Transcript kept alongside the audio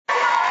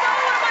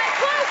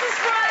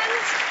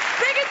friends,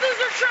 Biggest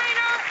Loser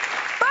trainer,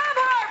 Bob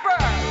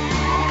Harper.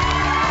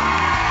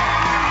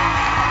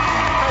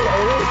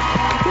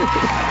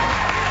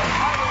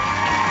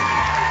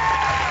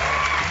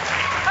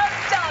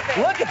 Stop it.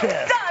 Look at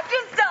this. Stop,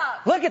 just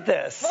stop. Look at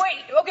this.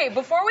 Wait, okay,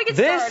 before we get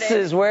started. This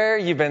is where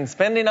you've been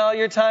spending all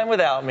your time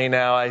without me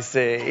now, I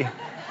see.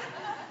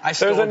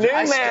 There's a new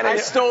man. I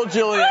stole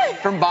Jillian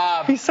from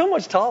Bob. He's so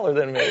much taller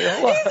than me. He's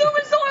so much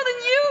taller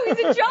than you. He's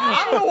a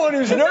giant. I'm the one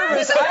who's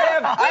nervous.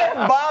 I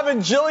have Bob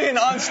and Jillian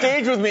on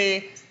stage with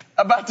me,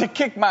 about to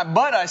kick my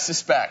butt, I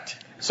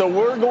suspect. So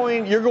you're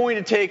going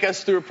to take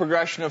us through a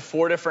progression of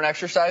 4 different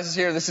exercises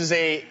here. This is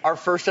our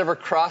first ever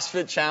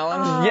CrossFit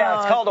challenge. Yeah,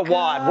 it's called a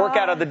WOD,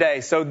 workout of the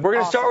day. So we're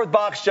going to start with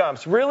box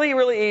jumps. Really,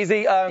 really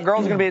easy.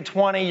 Girls are going to be at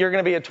 20. You're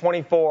going to be at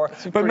 24.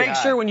 But make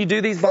sure when you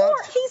do these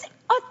box... He's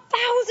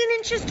 1,000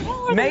 inches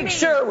taller than me. Make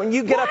sure when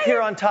you get up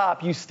here on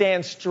top, you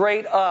stand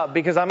straight up,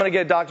 because I'm going to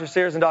get Dr.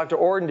 Sears and Dr.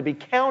 Orden to be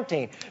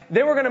counting.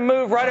 Then we're going to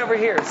move right over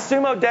here.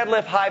 Sumo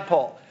deadlift high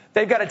pull.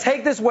 They've got to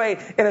take this weight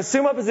in a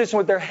sumo position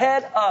with their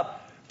head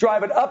up,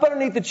 drive it up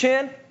underneath the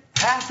chin,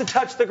 has to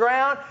touch the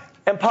ground,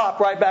 and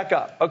pop right back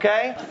up,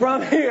 okay?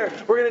 From here,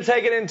 we're going to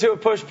take it into a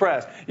push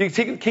press. You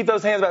keep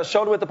those hands about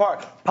shoulder width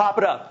apart. Pop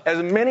it up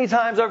as many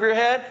times over your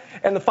head.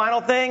 And the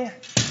final thing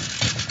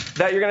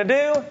that you're going to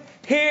do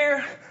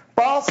here,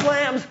 ball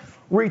slams,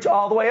 reach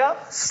all the way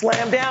up,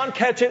 slam down,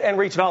 catch it, and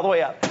reach it all the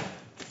way up.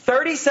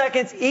 30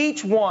 seconds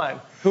each one.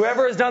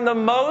 Whoever has done the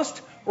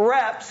most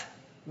reps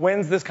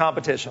wins this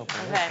competition.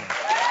 Okay.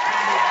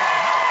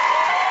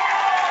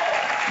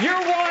 Your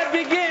WOD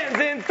begins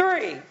in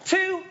 3,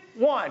 2,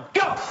 1,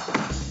 go!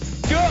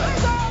 Good.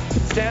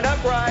 Stand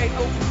upright.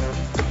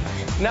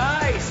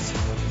 Nice.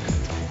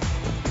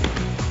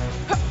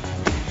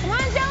 Come on,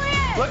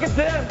 Jillian. Look at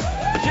them.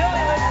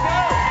 Jillian, let's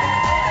go.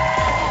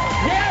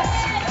 Yes.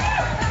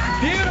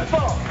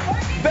 Beautiful.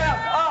 Beth,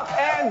 up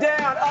and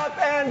down, up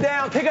and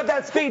down. Pick up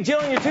that speed,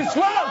 Jillian. You're too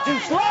slow, too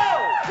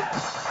slow.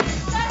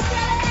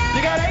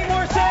 You got 8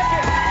 more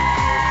seconds.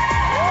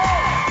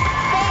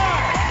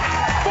 5,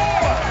 4,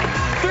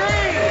 3,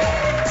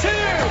 2,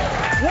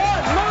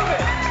 1. Move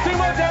it.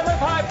 Sumo deadlift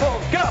high pull.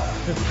 Go.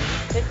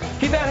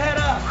 Keep that head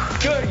up.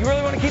 Good. You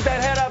really want to keep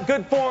that head up.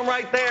 Good form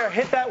right there.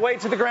 Hit that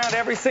weight to the ground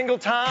every single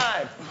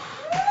time.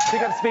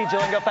 Pick up speed,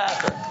 Jillian. Go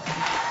faster.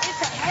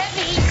 It's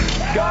heavy.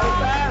 Go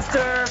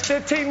faster.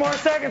 15 more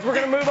seconds. We're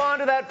going to move on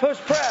to that push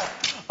press.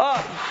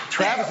 Up.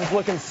 Travis is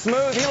looking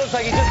smooth. He looks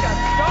like he just got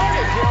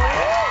started,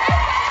 Jillian.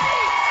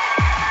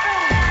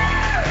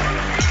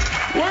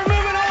 We're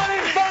moving on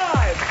in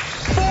 5,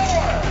 4,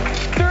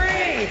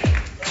 3,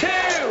 2,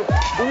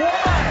 1.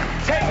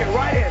 Take it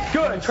right in.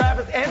 Good,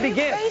 Travis. And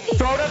begin.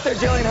 Throw it up there,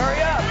 Jillian.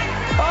 Hurry up.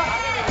 Up.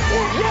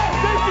 Yes,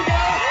 there she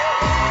goes.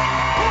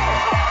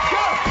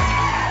 Go.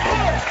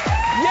 Push.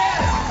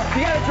 Yes.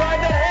 You got to drive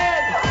that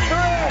head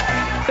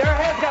through. Their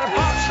head's got to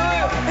pop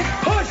through.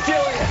 Push,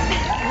 Jillian.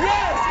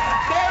 Yes.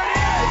 There it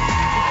is.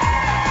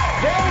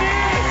 There it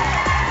is.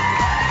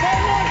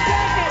 10 more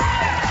seconds.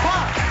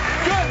 Pop.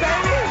 Good,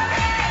 baby.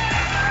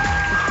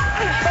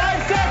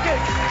 5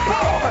 seconds.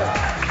 4,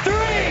 3,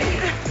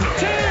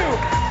 2,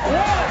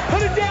 1.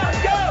 Put it down.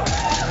 Go.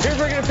 Here's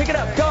where we're going to pick it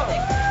up. Go.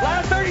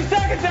 Last 30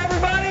 seconds,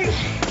 everybody.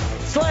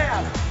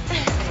 Slam.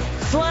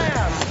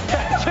 Slam.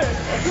 Catch it.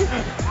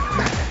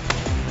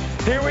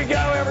 Here we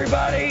go,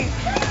 everybody.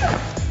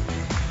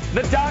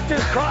 The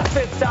doctor's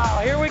CrossFit style.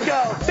 Here we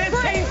go.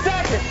 15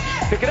 seconds.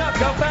 Pick it up.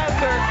 Go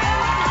faster.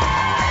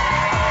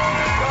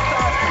 Go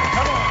faster.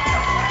 Come on.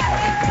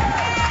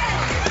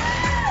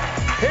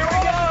 Here we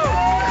go.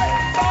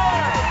 5,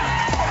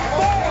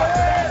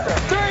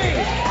 4, 3,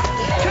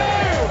 2,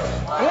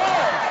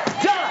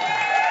 1. Done.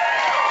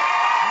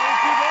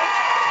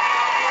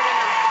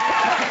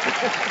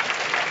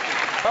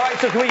 All right,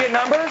 so can we get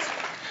numbers?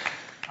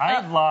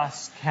 I've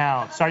lost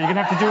count. So are you going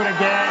to have to do it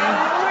again?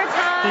 One more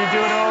time. Do you do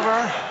it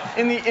over?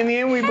 In the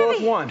end, we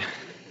both won,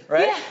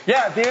 right?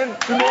 Yeah, at the end,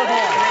 we both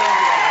won.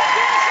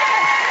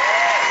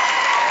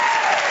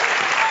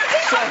 I'm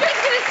just going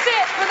to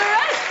sit for the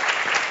rest.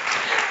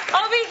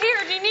 I'll be here.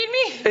 Do you need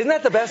me? Isn't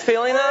that the best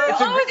feeling, though? It's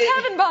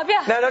heaven, Bob,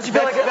 yeah. Now, don't you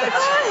feel like it?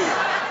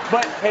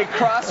 But hey,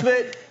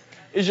 CrossFit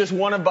is just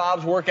one of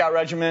Bob's workout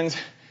regimens.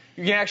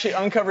 You can actually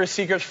uncover his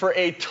secrets for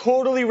a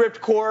totally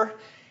ripped core.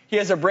 He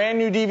has a brand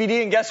new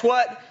DVD, and guess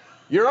what?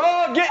 You're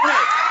all getting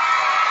it.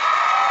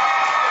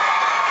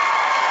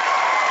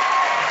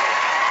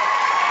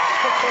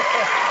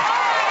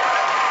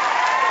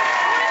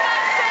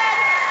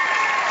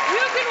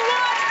 You can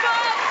watch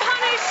Bob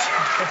punish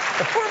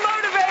or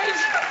motivate,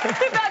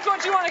 if that's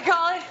what you want to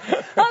call it,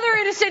 other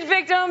innocent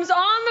victims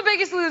on The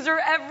Biggest Loser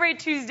every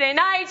Tuesday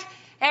night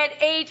at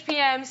 8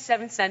 p.m.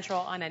 7 Central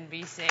on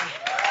NBC.